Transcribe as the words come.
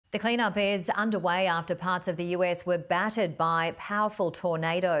The cleanup is underway after parts of the US were battered by powerful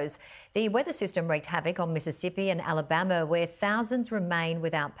tornadoes. The weather system wreaked havoc on Mississippi and Alabama, where thousands remain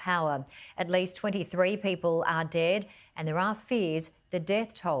without power. At least 23 people are dead, and there are fears the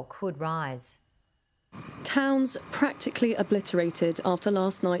death toll could rise. Towns practically obliterated after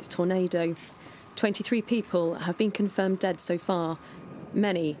last night's tornado. 23 people have been confirmed dead so far.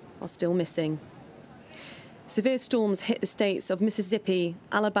 Many are still missing. Severe storms hit the states of Mississippi,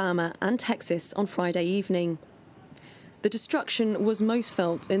 Alabama and Texas on Friday evening. The destruction was most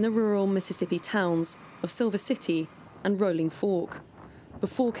felt in the rural Mississippi towns of Silver City and Rolling Fork,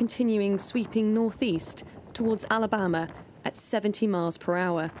 before continuing sweeping northeast towards Alabama at 70 miles per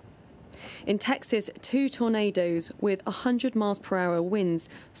hour. In Texas, 2 tornadoes with 100 miles per hour winds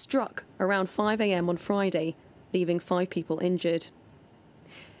struck around 5 a.m. on Friday, leaving 5 people injured.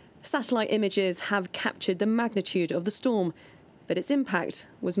 Satellite images have captured the magnitude of the storm, but its impact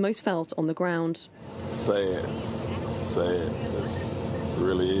was most felt on the ground. Sad. It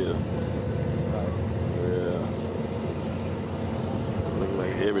really is. Yeah. Looks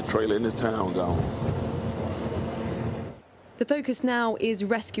like every trailer in this town gone. The focus now is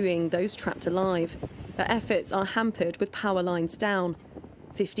rescuing those trapped alive. Their efforts are hampered with power lines down.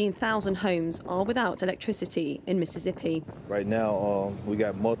 15,000 homes are without electricity in Mississippi. Right now, we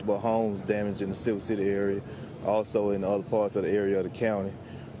got multiple homes damaged in the Silver City area, also in other parts of the area of the county.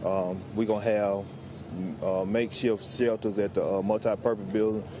 We're going to have makeshift shelters at the multi-purpose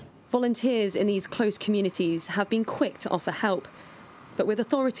building. Volunteers in these close communities have been quick to offer help, but with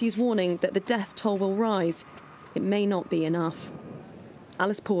authorities warning that the death toll will rise, it may not be enough.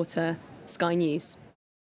 Alice Porter, Sky News.